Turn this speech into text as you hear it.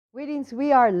Greetings.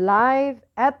 We are live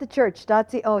at the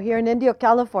church.co here in Indio,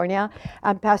 California.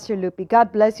 I'm Pastor Lupi.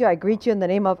 God bless you. I greet you in the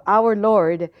name of our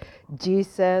Lord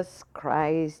Jesus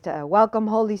Christ. Welcome,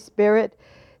 Holy Spirit.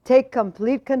 Take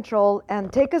complete control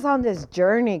and take us on this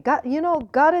journey.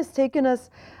 God has taken us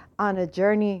on a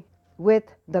journey with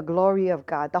the glory of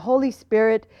God. The Holy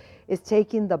Spirit is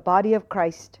taking the body of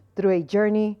Christ through a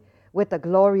journey with the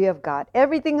glory of God.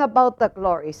 Everything about the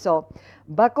glory. So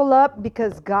buckle up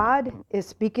because God is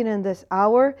speaking in this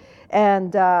hour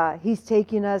and He's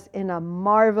taking us in a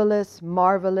marvelous,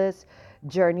 marvelous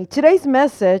journey. Today's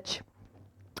message,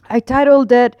 I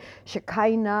titled it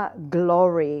Shekinah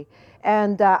Glory.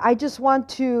 And I just want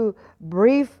to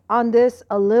brief on this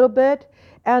a little bit.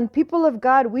 And people of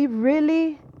God, we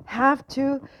really have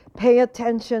to pay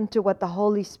attention to what the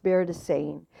Holy Spirit is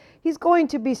saying. He's going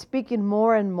to be speaking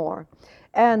more and more.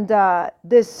 And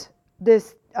this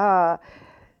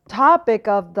topic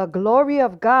of the glory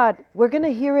of God, we're going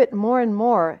to hear it more and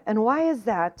more. And why is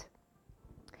that?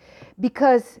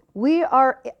 Because we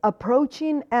are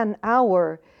approaching an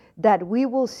hour that we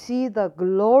will see the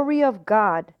glory of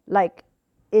God like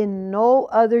in no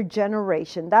other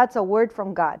generation. That's a word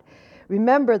from God.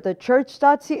 Remember, the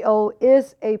church.co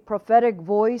is a prophetic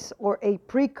voice or a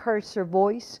precursor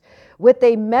voice with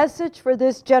a message for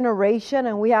this generation,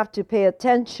 and we have to pay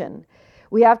attention.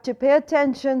 We have to pay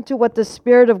attention to what the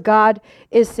Spirit of God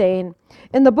is saying.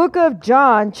 In the book of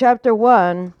John, chapter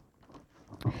 1,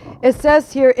 it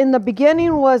says here, in the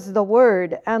beginning was the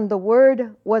Word, and the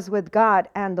Word was with God,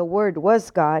 and the Word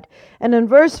was God. And in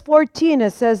verse 14,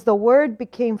 it says, the Word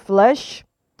became flesh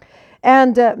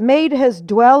and made his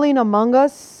dwelling among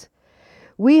us.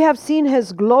 We have seen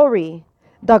his glory,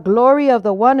 the glory of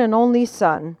the one and only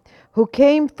Son, who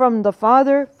came from the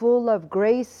Father, full of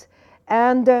grace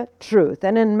and truth.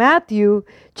 And in Matthew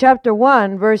chapter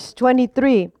 1, verse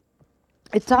 23,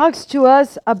 it talks to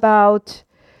us about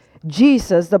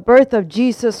Jesus, the birth of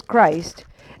Jesus Christ.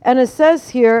 And it says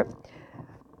here,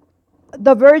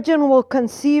 the virgin will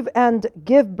conceive and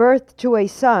give birth to a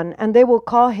son, and they will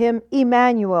call him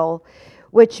Emmanuel,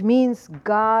 which means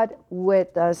God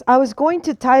with us. I was going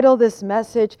to title this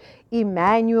message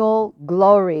Emmanuel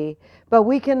Glory, but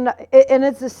we can, and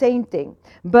it's the same thing.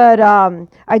 But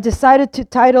I decided to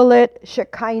title it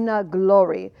Shekinah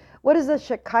Glory. What is the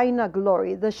Shekinah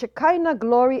Glory? The Shekinah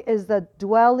Glory is the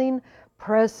dwelling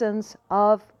presence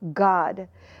of God,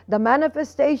 the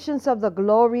manifestations of the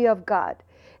glory of God.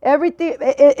 Everything,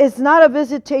 it's not a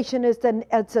visitation,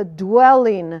 it's a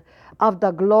dwelling of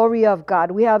the glory of God.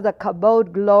 We have the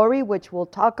kabod glory, which we'll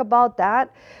talk about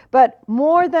that. But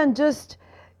more than just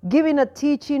giving a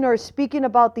teaching or speaking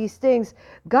about these things,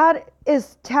 God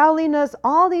is telling us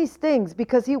all these things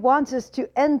because He wants us to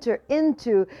enter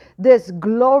into this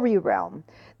glory realm.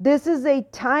 This is a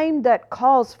time that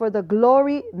calls for the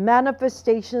glory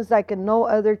manifestations like in no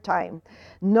other time,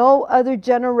 no other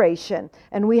generation.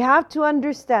 And we have to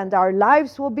understand our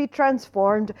lives will be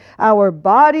transformed. Our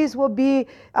bodies will be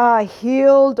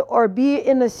healed or be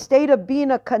in a state of being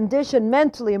a condition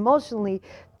mentally, emotionally,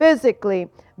 physically,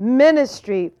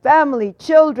 ministry, family,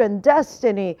 children,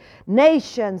 destiny,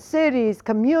 nations, cities,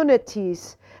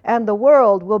 communities, and the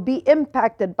world will be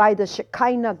impacted by the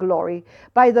Shekinah glory,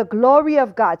 by the glory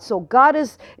of God. So God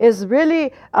is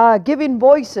really giving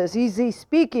voices. He's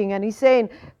speaking and He's saying,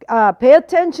 pay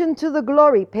attention to the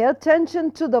glory. Pay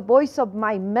attention to the voice of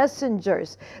my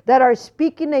messengers that are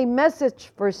speaking a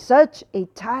message for such a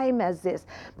time as this.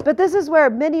 But this is where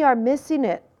many are missing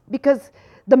it because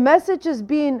the message is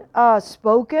being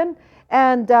spoken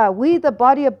and we, the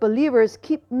body of believers,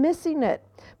 keep missing it.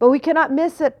 But we cannot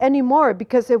miss it anymore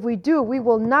because if we do, we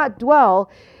will not dwell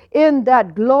in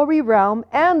that glory realm,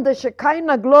 and the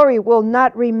Shekinah glory will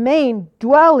not remain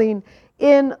dwelling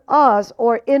in us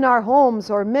or in our homes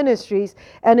or ministries.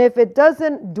 And if it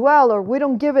doesn't dwell or we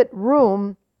don't give it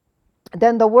room,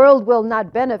 then the world will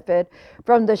not benefit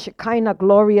from the Shekinah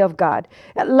glory of God.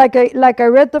 Like I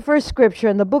read the first scripture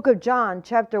in the book of John,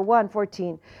 chapter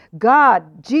 1:14.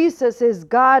 God, Jesus is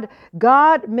God.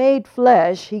 God made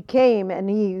flesh. He came and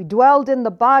He dwelled in the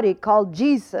body called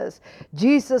Jesus.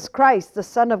 Jesus Christ, the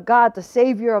Son of God, the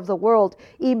Savior of the world.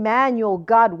 Emmanuel,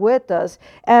 God with us.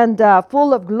 And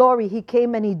full of glory, He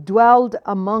came and He dwelled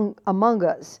among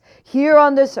us. Here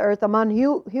on this earth, among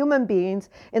human beings,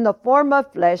 in the form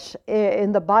of flesh,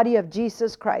 in the body of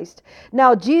Jesus Christ.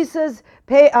 Now Jesus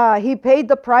he paid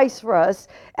the price for us,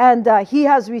 and he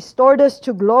has restored us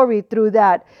to glory through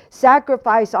that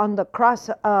sacrifice on the cross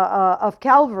of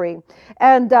Calvary.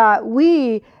 And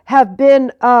we have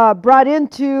been brought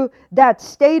into that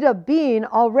state of being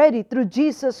already through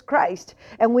Jesus Christ.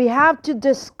 And we have to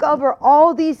discover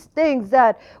all these things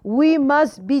that we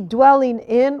must be dwelling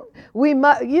in. We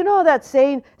must, you know that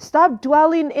saying, stop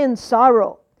dwelling in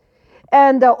sorrow.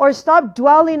 And or stop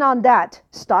dwelling on that.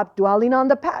 Stop dwelling on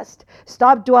the past.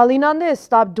 Stop dwelling on this.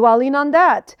 Stop dwelling on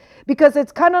that. Because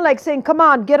it's kind of like saying, come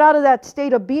on, get out of that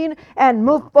state of being and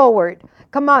move forward.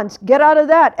 Come on, get out of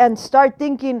that and start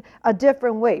thinking a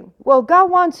different way. Well,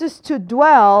 God wants us to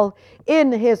dwell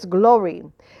in His glory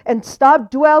and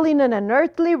stop dwelling in an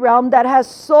earthly realm that has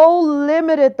so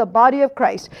limited the body of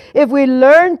Christ. If we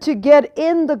learn to get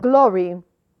in the glory,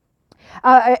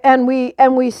 and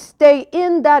we stay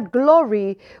in that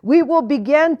glory, we will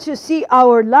begin to see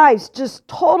our lives just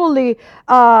totally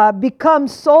become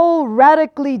so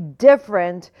radically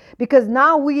different, because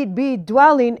now we'd be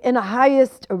dwelling in a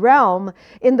highest realm,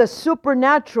 in the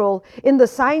supernatural, in the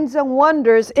signs and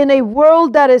wonders, in a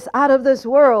world that is out of this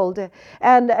world.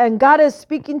 And God is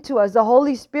speaking to us. The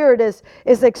Holy Spirit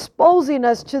is exposing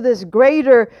us to this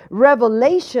greater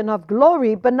revelation of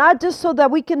glory, but not just so that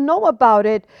we can know about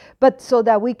it, but so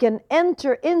that we can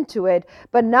enter into it.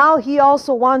 But now He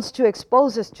also wants to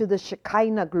expose us to the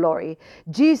Shekinah glory.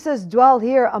 Jesus dwelt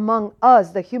here among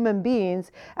us, the human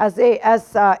beings,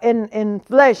 in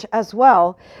flesh as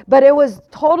well. But it was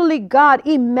totally God,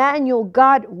 Emmanuel,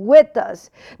 God with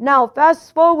us. Now,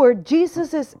 fast forward,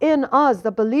 Jesus is in us,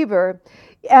 the believer.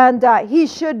 And He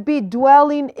should be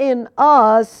dwelling in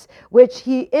us, which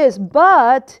He is.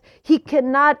 But He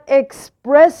cannot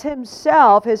express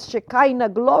Himself, His Shekinah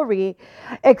glory,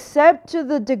 except to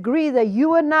the degree that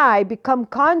you and I become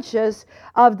conscious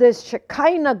of this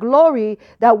Shekinah glory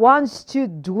that wants to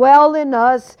dwell in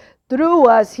us, through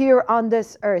us here on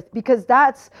this earth, because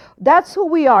that's who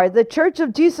we are. The Church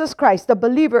of Jesus Christ, the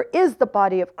believer, is the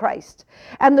body of Christ.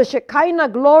 And the Shekinah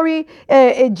glory,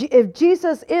 if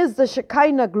Jesus is the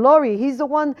Shekinah glory, He's the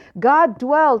one. God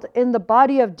dwelled in the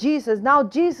body of Jesus. Now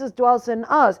Jesus dwells in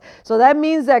us. So that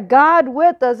means that God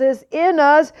with us is in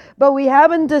us, but we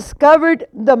haven't discovered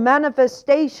the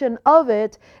manifestation of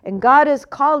it. And God is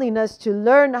calling us to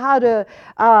learn how to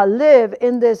live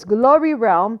in this glory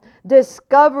realm,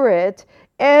 discover it,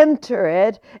 enter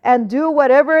it, and do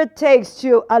whatever it takes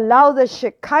to allow the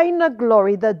Shekinah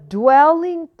glory, the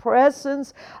dwelling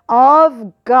presence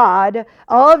of God,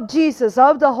 of Jesus,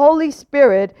 of the Holy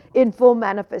Spirit in full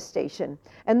manifestation.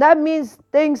 And that means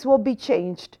things will be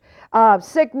changed.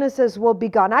 Sicknesses will be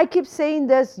gone. I keep saying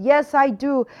this. Yes, I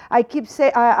do. I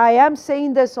am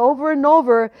saying this over and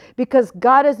over, because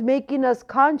God is making us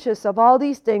conscious of all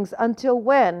these things. Until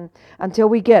when? Until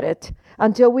we get it.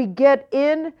 Until we get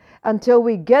in, until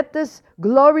we get this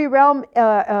glory realm.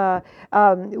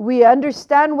 We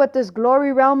understand what this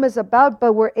glory realm is about,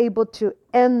 but we're able to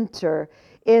enter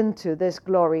into this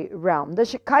glory realm. The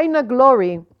Shekinah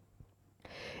glory,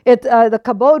 the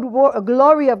kabod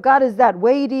glory of God is that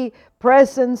weighty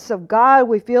presence of God.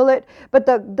 We feel it. But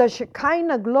the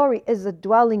Shekinah glory is the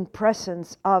dwelling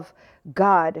presence of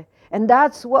God. And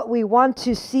that's what we want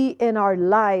to see in our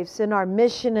lives, in our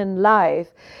mission in life.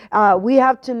 We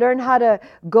have to learn how to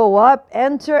go up,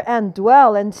 enter, and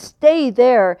dwell, and stay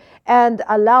there, and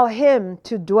allow Him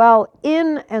to dwell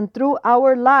in and through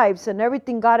our lives and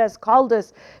everything God has called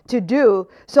us to do,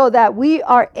 so that we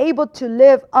are able to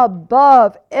live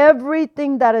above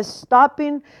everything that is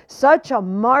stopping such a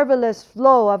marvelous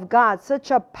flow of God,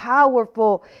 such a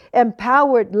powerful,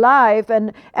 empowered life,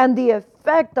 and the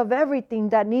effect of everything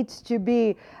that needs to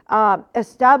be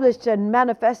established and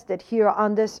manifested here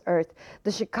on this earth.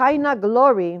 The Shekinah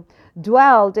glory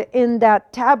dwelled in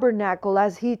that tabernacle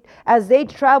as they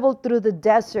traveled through the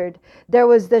desert. There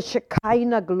was the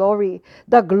Shekinah glory,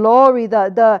 then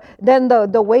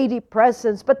the weighty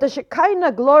presence. But the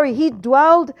Shekinah glory, He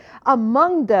dwelled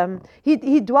among them.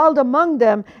 He dwelled among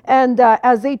them, and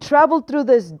as they traveled through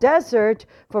this desert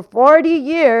for 40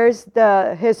 years,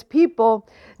 His people,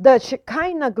 the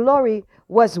Shekinah glory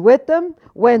was with them,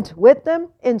 went with them,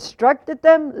 instructed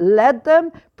them, led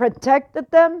them, protected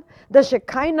them. The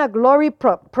Shekinah glory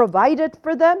provided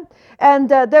for them, and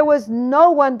there was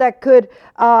no one that could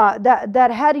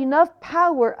that had enough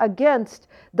power against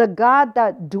the God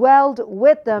that dwelled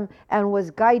with them and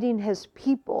was guiding His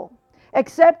people.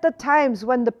 Except the times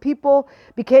when the people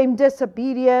became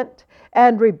disobedient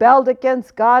and rebelled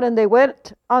against God, and they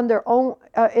went on their own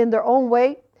in their own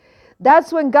way.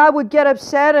 That's when God would get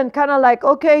upset and kind of like,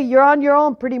 okay, you're on your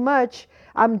own pretty much.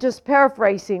 I'm just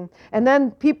paraphrasing. And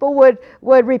then people would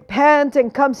repent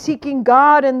and come seeking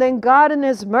God, and then God in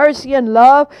his mercy and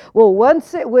love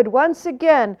would once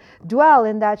again dwell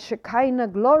in that Shekinah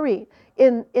glory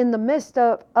in the midst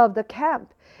of the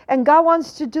camp. And God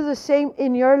wants to do the same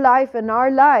in your life and our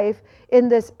life in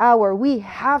this hour. We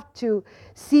have to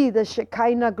see the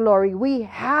Shekinah glory. We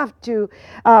have to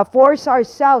force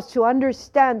ourselves to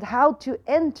understand how to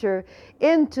enter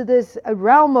into this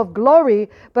realm of glory,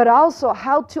 but also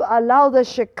how to allow the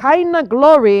Shekinah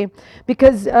glory,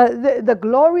 because the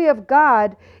glory of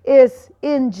God is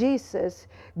in Jesus.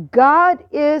 God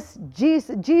is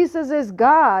Jesus. Jesus is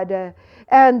God.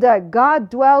 And God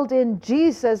dwelled in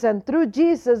Jesus, and through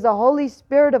Jesus, the Holy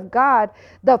Spirit of God,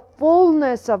 the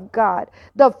fullness of God,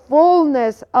 the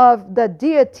fullness of the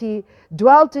deity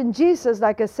dwelt in Jesus,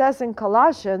 like it says in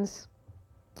Colossians.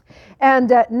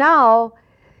 And now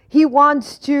he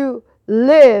wants to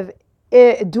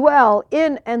dwell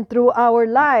in and through our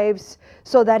lives,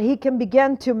 so that he can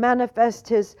begin to manifest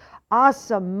his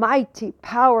awesome, mighty,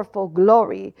 powerful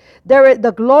glory.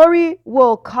 The glory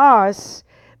will cause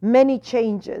many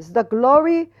changes. The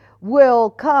glory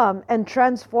will come and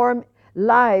transform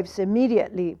lives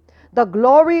immediately. The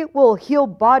glory will heal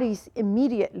bodies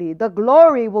immediately. The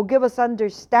glory will give us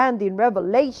understanding,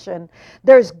 revelation.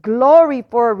 There's glory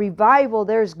for revival.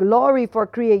 There's glory for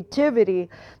creativity.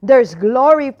 There's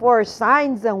glory for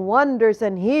signs and wonders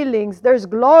and healings. There's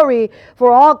glory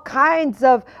for all kinds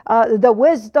of the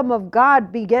wisdom of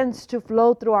God begins to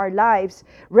flow through our lives.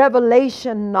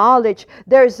 Revelation, knowledge.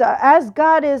 There's as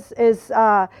God is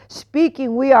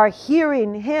speaking, we are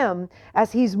hearing him.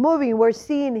 As he's moving, we're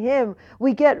seeing him.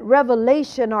 We get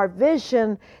revelation. Our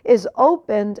vision is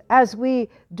opened as we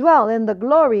dwell in the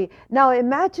glory. Now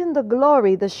imagine the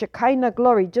glory, the Shekinah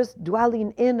glory, just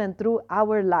dwelling in and through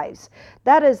our lives.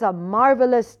 That is a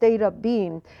marvelous state of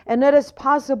being. And it is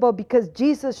possible because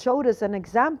Jesus showed us an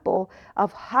example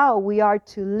of how we are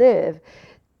to live.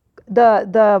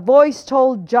 The voice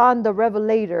told John the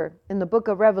Revelator in the book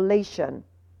of Revelation.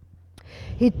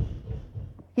 He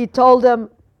told him,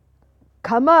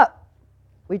 "Come up."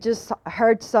 We just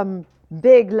heard some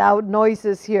big loud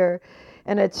noises here,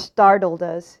 and it startled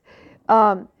us.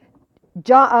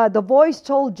 The voice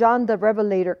told John the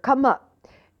Revelator, "Come up."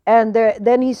 And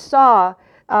then he saw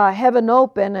heaven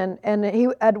open, and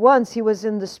at once he was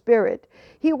in the Spirit.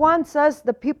 He wants us,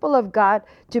 the people of God,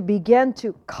 to begin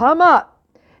to come up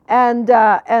and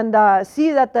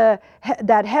see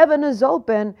that heaven is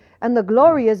open and the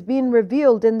glory is being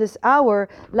revealed in this hour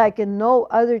like in no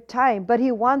other time. But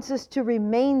he wants us to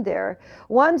remain there.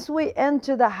 Once we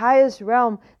enter the highest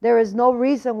realm, there is no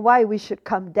reason why we should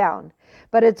come down.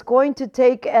 But it's going to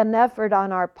take an effort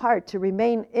on our part to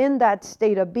remain in that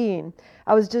state of being.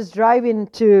 I was just driving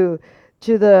to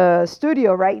the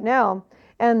studio right now,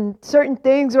 and certain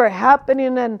things were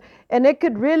happening, and it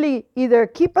could really either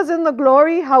keep us in the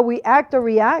glory, how we act or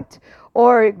react,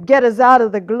 or get us out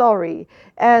of the glory.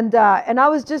 And I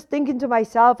was just thinking to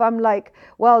myself, I'm like,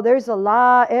 well, there's a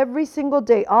lot every single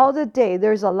day, all the day,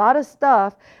 there's a lot of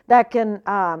stuff that can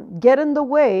get in the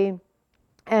way.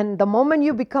 And the moment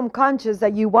you become conscious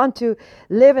that you want to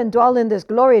live and dwell in this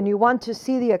glory, and you want to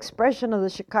see the expression of the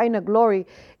Shekinah glory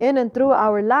in and through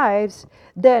our lives,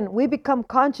 then we become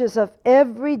conscious of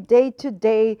every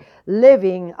day-to-day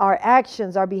living, our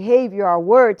actions, our behavior, our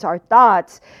words, our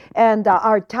thoughts, and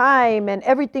our time, and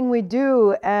everything we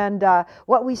do, and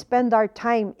what we spend our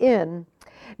time in.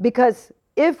 Because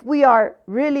if we are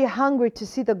really hungry to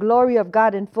see the glory of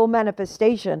God in full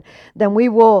manifestation, then we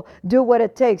will do what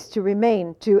it takes to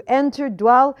remain, to enter,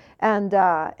 dwell, and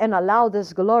allow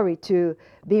this glory to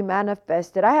be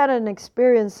manifested. I had an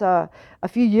experience a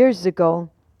few years ago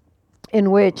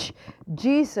in which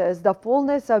Jesus, the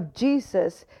fullness of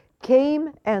Jesus,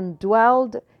 came and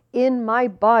dwelled in my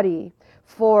body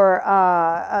for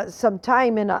some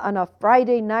time on a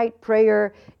Friday night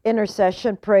prayer,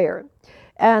 intercession prayer.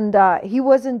 And he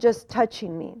wasn't just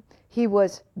touching me. He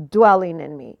was dwelling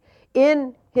in me,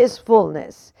 in his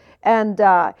fullness. And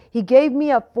he gave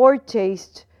me a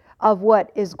foretaste of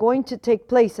what is going to take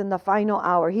place in the final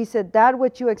hour. He said, that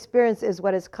what you experience is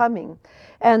what is coming.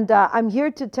 And I'm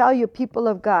here to tell you, people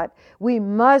of God, we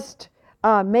must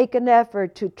make an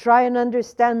effort to try and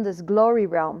understand this glory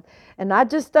realm. And not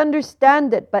just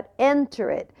understand it, but enter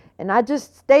it. and not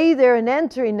just stay there and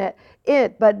entering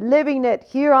it, but living it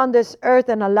here on this earth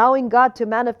and allowing God to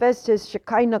manifest His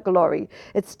Shekinah glory.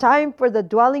 It's time for the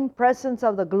dwelling presence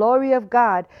of the glory of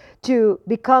God to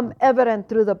become evident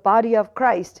through the body of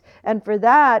Christ. And for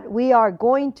that, we are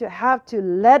going to have to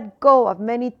let go of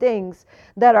many things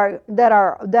that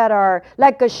are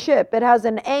like a ship. It has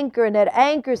an anchor and it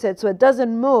anchors it so it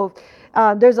doesn't move.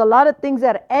 There's a lot of things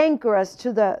that anchor us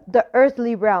to the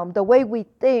earthly realm, the way we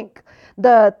think,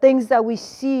 the things that we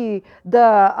see,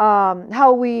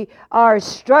 how we are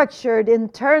structured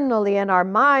internally in our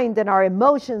mind and our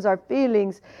emotions, our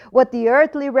feelings, what the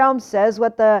earthly realm says,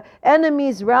 what the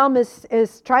enemy's realm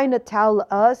is trying to tell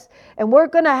us. And we're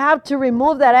going to have to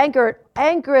remove that anchor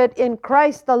it in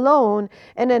Christ alone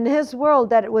and in His world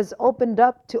that it was opened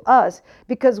up to us,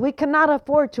 because we cannot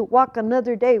afford to walk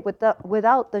another day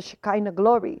without the Shekinah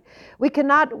glory. We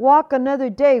cannot walk another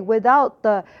day without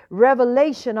the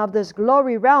revelation of this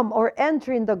glory realm, or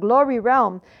entering the glory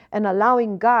realm and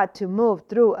allowing God to move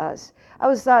through us. I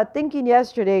was thinking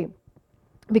yesterday,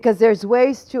 because there's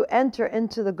ways to enter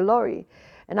into the glory,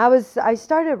 and I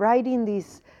started writing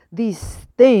these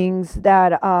things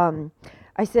that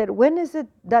I said, when is it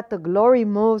that the glory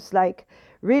moves like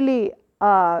really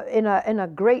in a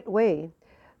great way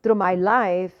through my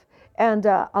life? And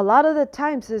a lot of the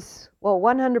times is,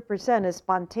 100% is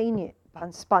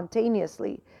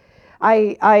spontaneously.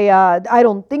 I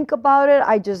don't think about it.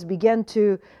 I just begin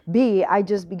to be. I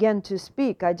just begin to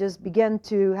speak. I just begin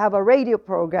to have a radio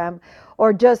program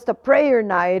or just a prayer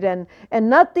night, and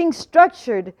nothing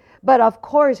structured. But of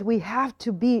course, we have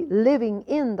to be living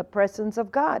in the presence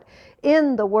of God,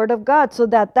 in the Word of God, so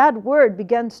that Word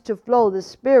begins to flow. The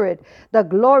Spirit, the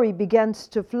glory begins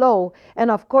to flow. And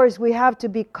of course, we have to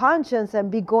be conscious and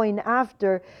be going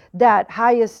after that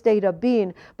highest state of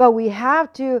being. But we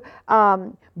have to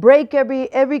break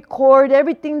every cord,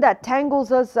 everything that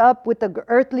tangles us up with the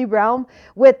earthly realm,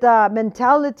 with the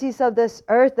mentalities of this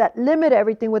earth that limit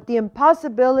everything, with the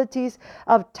impossibilities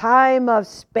of time, of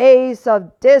space,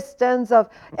 of distance, of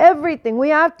everything. We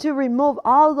have to remove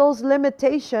all those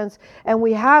limitations, and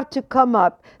we have to come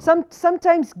up.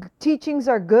 Sometimes teachings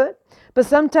are good, but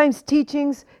sometimes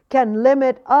teachings can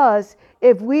limit us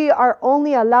if we are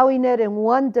only allowing it in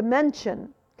one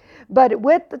dimension. But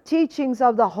with the teachings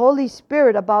of the Holy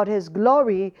Spirit about His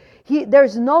glory,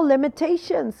 there's no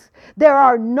limitations. There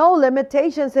are no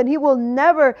limitations, and He will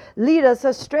never lead us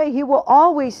astray. He will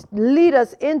always lead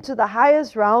us into the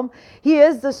highest realm. He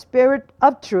is the Spirit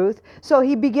of truth. So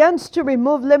He begins to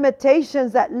remove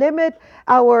limitations that limit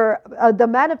the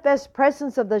manifest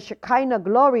presence of the Shekinah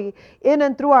glory in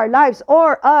and through our lives,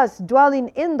 or us dwelling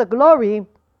in the glory.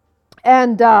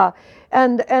 And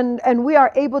we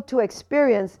are able to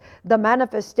experience the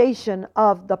manifestation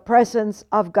of the presence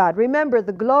of God. Remember,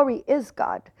 the glory is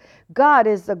God. God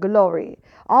is the glory.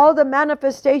 All the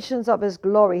manifestations of His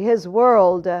glory, His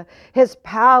world, His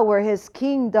power, His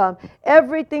kingdom,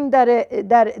 everything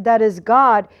that is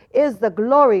God is the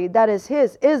glory. That is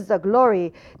His, is the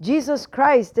glory. Jesus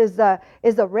Christ is the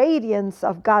radiance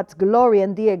of God's glory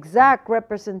and the exact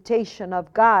representation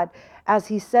of God, as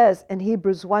He says in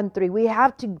Hebrews 1:3. We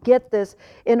have to get this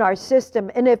in our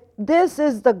system. And if this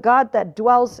is the God that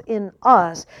dwells in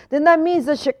us, then that means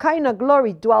the Shekinah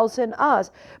glory dwells in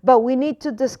us. But we need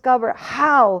to discover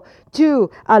how to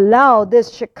allow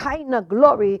this Shekinah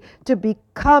glory to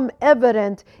become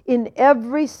evident in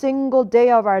every single day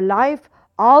of our life,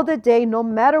 all the day, no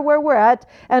matter where we're at,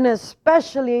 and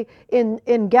especially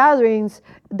in gatherings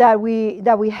that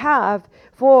we have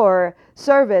for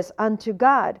service unto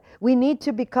God. We need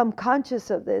to become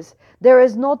conscious of this. There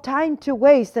is no time to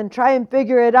waste and try and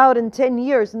figure it out in 10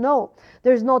 years. No,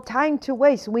 there's no time to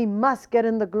waste. We must get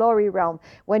in the glory realm.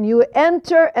 When you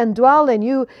enter and dwell and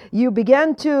you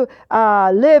begin to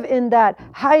live in that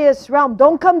highest realm,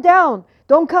 don't come down.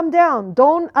 Don't come down.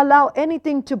 Don't allow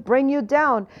anything to bring you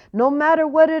down. No matter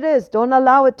what it is, don't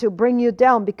allow it to bring you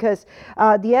down, because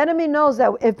the enemy knows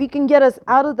that if he can get us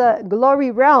out of the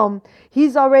glory realm,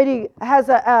 he's already has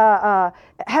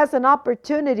an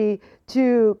opportunity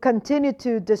to continue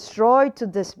to destroy, to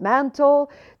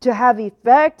dismantle, to have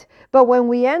effect. But when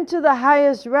we enter the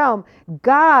highest realm,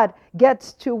 God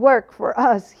gets to work for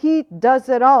us. He does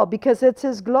it all because it's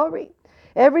His glory.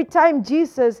 Every time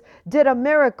Jesus did a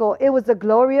miracle, it was the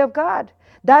glory of God.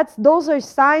 Those are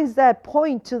signs that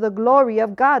point to the glory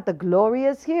of God. The glory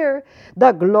is here.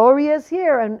 The glory is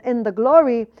here. And in the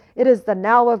glory, it is the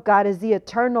now of God, is the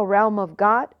eternal realm of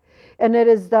God. And it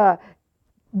is the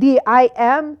I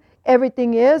am,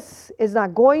 everything is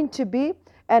not going to be.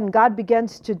 And God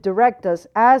begins to direct us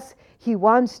as He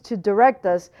wants to direct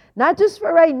us, not just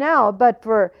for right now, but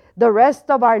for the rest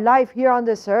of our life here on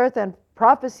this earth and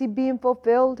prophecy being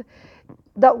fulfilled.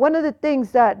 One of the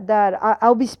things that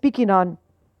I'll be speaking on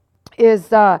is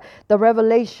the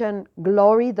revelation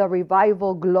glory, the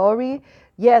revival glory.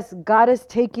 Yes, God is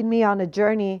taking me on a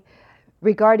journey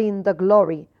regarding the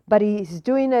glory, but He's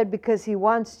doing it because He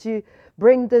wants to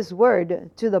bring this word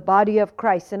to the body of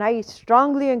Christ. And I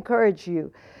strongly encourage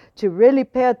you to really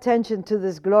pay attention to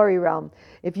this glory realm.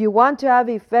 If you want to have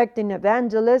effect in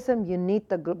evangelism, you need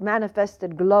the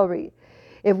manifested glory.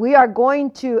 If we are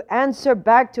going to answer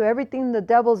back to everything the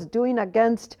devil's doing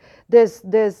against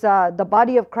the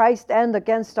body of Christ and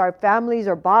against our families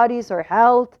or bodies or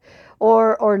health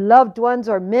or loved ones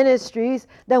or ministries,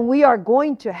 then we are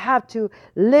going to have to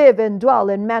live and dwell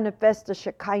and manifest the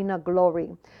Shekinah glory.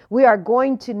 We are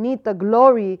going to need the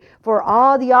glory for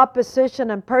all the opposition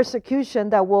and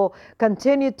persecution that will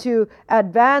continue to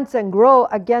advance and grow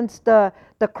against the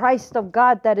Christ of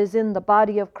God that is in the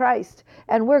body of Christ.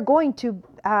 And we're going to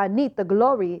need the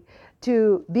glory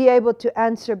to be able to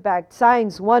answer back.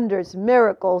 Signs, wonders,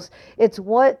 miracles. It's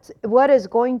what is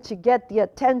going to get the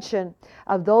attention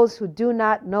of those who do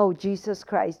not know Jesus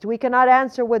Christ. We cannot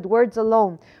answer with words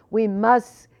alone. We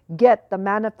must get the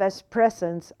manifest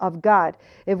presence of God.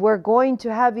 If we're going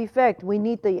to have effect, we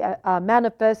need the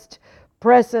manifest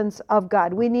presence of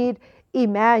God. We need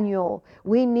Emmanuel.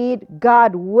 We need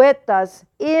God with us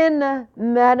in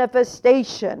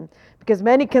manifestation. Because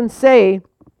many can say,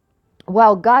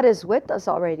 well, God is with us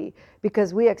already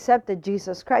because we accepted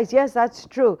Jesus Christ. Yes, that's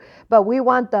true. But we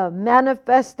want the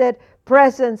manifested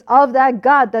presence of that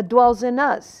God that dwells in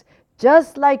us.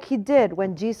 Just like He did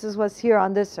when Jesus was here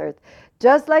on this earth.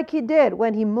 Just like He did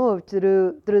when He moved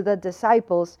through the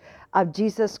disciples of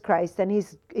Jesus Christ. And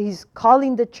He's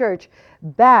calling the church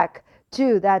back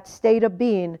to that state of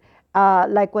being,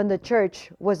 like when the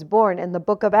church was born in the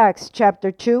book of Acts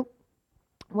chapter 2,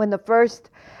 when the first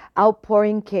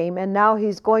outpouring came, and now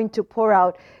He's going to pour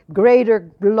out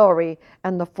greater glory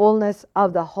and the fullness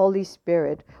of the Holy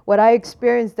Spirit. What I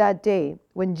experienced that day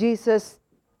when Jesus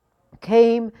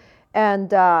came and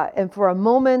for a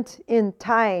moment in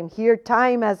time, here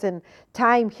time as in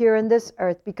time here in this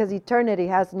earth, because eternity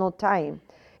has no time.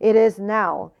 It is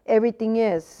now. Everything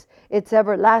is. It's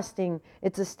everlasting.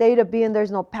 It's a state of being.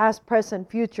 There's no past, present,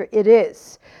 future. It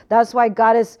is. That's why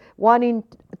God is wanting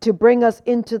to bring us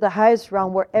into the highest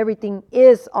realm where everything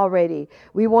is already.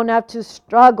 We won't have to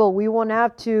struggle. We won't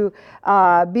have to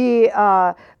be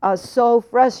so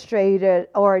frustrated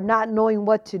or not knowing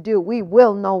what to do. We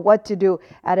will know what to do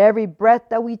at every breath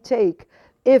that we take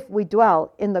if we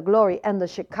dwell in the glory, and the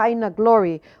Shekinah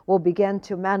glory will begin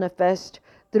to manifest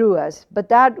through us. But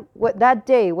that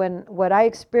day when what I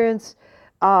experienced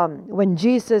when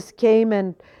Jesus came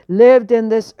and lived in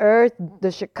this earth,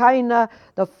 the Shekinah,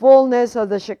 the fullness of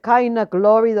the Shekinah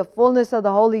glory, the fullness of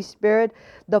the Holy Spirit,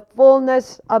 the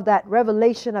fullness of that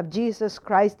revelation of Jesus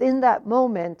Christ in that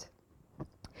moment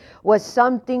was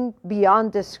something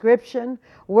beyond description.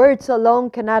 Words alone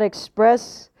cannot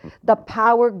express the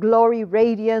power, glory,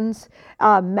 radiance,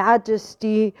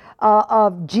 majesty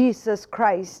of Jesus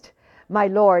Christ, my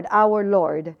Lord, our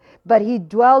Lord. But He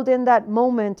dwelled in that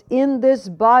moment in this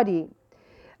body,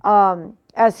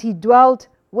 as He dwelt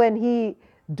when He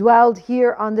dwelled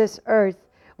here on this earth,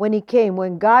 when He came,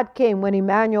 when God came, when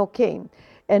Emmanuel came.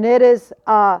 And it is,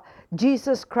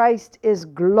 Jesus Christ is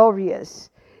glorious.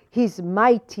 He's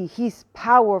mighty. He's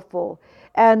powerful.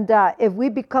 And if we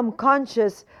become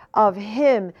conscious of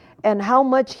Him and how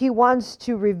much He wants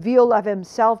to reveal of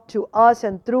Himself to us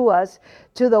and through us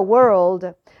to the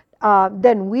world,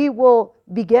 then we will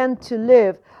begin to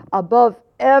live above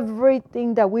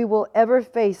everything that we will ever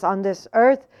face on this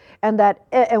earth, and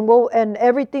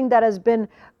everything that has been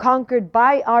conquered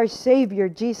by our Savior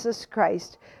Jesus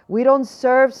Christ. We don't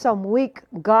serve some weak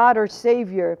God or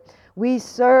Savior. We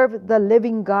serve the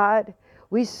living God.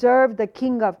 We serve the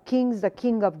King of Kings, the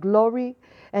King of Glory,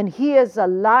 and He is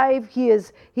alive. He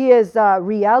is the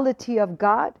reality of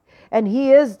God, and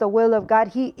He is the will of God.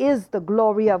 He is the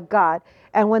glory of God.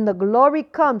 And when the glory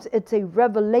comes, it's a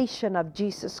revelation of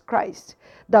Jesus Christ.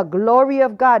 The glory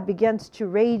of God begins to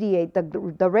radiate.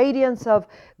 The radiance of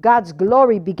God's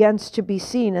glory begins to be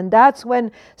seen. And that's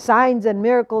when signs and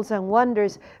miracles and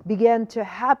wonders begin to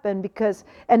happen,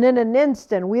 and in an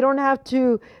instant, we don't have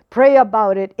to pray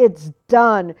about it. It's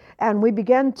done. And we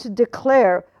begin to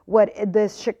declare what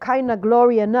this Shekinah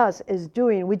glory in us is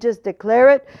doing. We just declare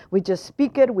it, we just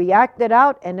speak it, we act it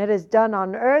out, and it is done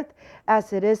on earth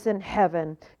as it is in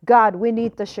heaven. God, we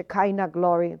need the Shekinah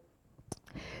glory.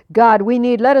 God,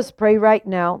 let us pray right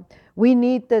now. We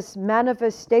need this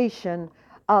manifestation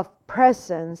of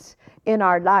presence in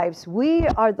our lives. We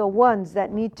are the ones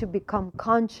that need to become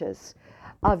conscious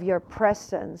of your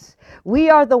presence. We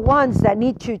are the ones that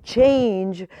need to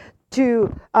change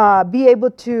to be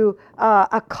able to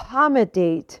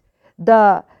accommodate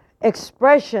the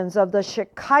expressions of the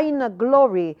Shekinah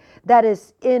glory that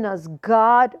is in us,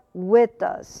 God with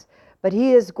us. But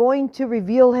He is going to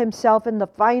reveal Himself in the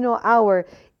final hour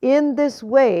in this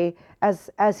way,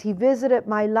 as He visited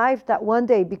my life that one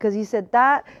day, because He said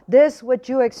that this what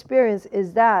you experience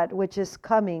is that which is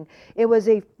coming. It was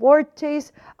a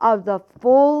foretaste of the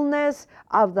fullness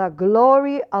of the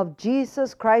glory of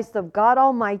Jesus Christ, of God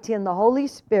Almighty and the Holy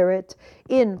Spirit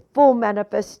in full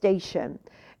manifestation.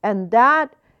 And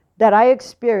that I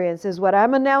experience is what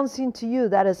I'm announcing to you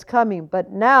that is coming.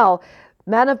 But now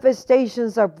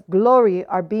manifestations of glory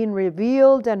are being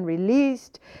revealed and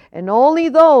released, and only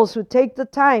those who take the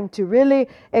time to really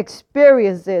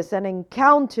experience this and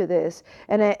encounter this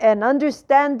and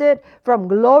understand it from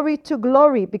glory to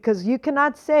glory, because we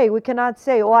cannot say,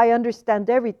 oh, I understand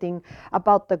everything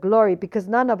about the glory, because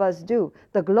none of us do.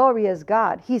 The glory is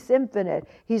God. He's infinite.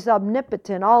 He's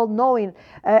omnipotent, all-knowing,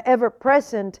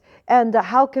 ever-present. And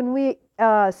how can we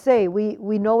say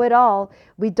we know it all?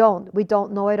 We don't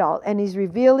know it all. And He's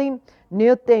revealing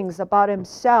new things about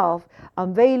Himself,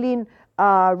 unveiling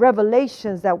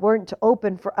revelations that weren't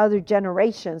open for other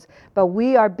generations. But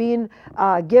we are being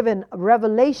given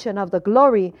revelation of the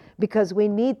glory, because we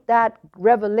need that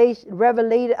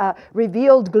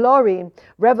revealed glory,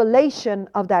 revelation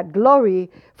of that glory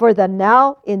for the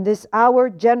now, in this hour,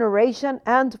 generation,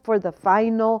 and for the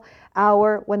final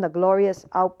hour when the glorious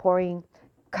outpouring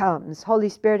comes. Holy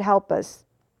Spirit, help us.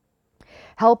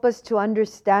 Help us to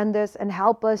understand this, and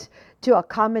help us to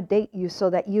accommodate You so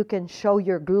that You can show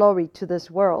Your glory to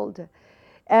this world.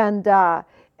 And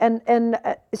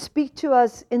speak to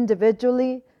us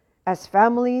individually, as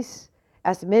families,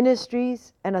 as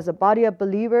ministries, and as a body of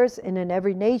believers in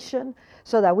every nation,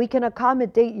 so that we can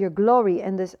accommodate Your glory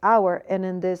in this hour and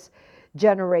in this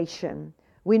generation.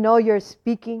 We know You're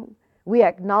speaking. We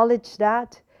acknowledge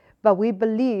that. But we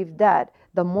believe that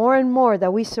the more and more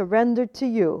that we surrender to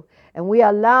You and we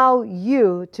allow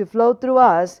You to flow through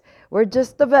us, we're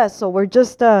just a vessel. We're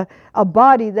just a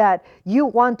body that You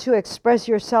want to express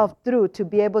Yourself through, to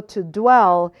be able to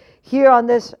dwell here on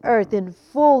this earth in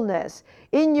fullness,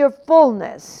 in Your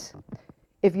fullness.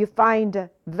 If You find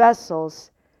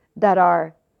vessels that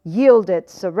are yielded,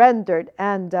 surrendered,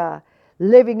 and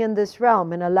living in this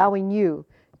realm and allowing You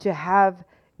to have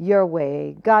Your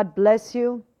way. God bless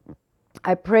you.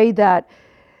 I pray that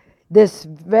this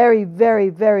very, very,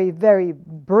 very, very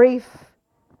brief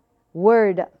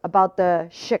word about the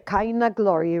Shekinah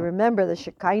glory. Remember, the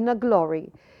Shekinah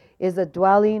glory is a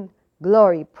dwelling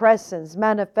glory, presence,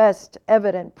 manifest,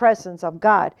 evident presence of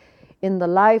God in the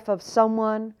life of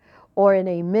someone, or in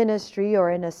a ministry,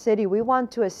 or in a city. We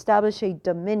want to establish a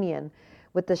dominion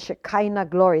with the Shekinah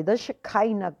glory. The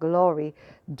Shekinah glory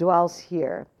dwells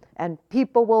here, and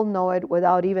people will know it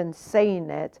without even saying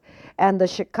it. And the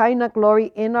Shekinah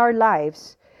glory in our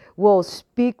lives will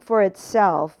speak for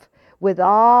itself with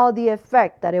all the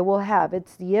effect that it will have.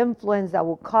 It's the influence that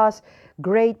will cause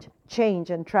great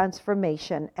change and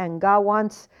transformation. And God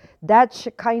wants that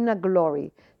Shekinah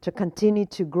glory to continue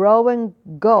to grow and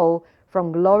go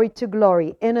from glory to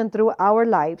glory in and through our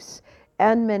lives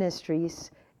and ministries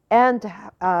and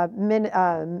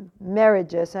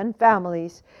marriages and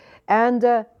families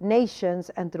and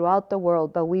nations and throughout the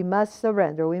world. But we must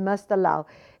surrender. We must allow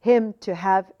Him to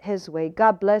have His way.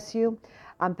 God bless you.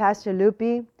 I'm Pastor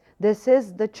Lupi. This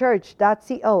is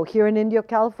thechurch.co here in Indio,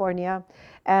 California.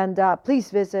 And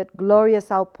please visit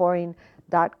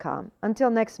gloriousoutpouring.com. Until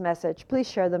next message, please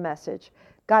share the message.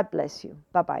 God bless you.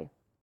 Bye-bye.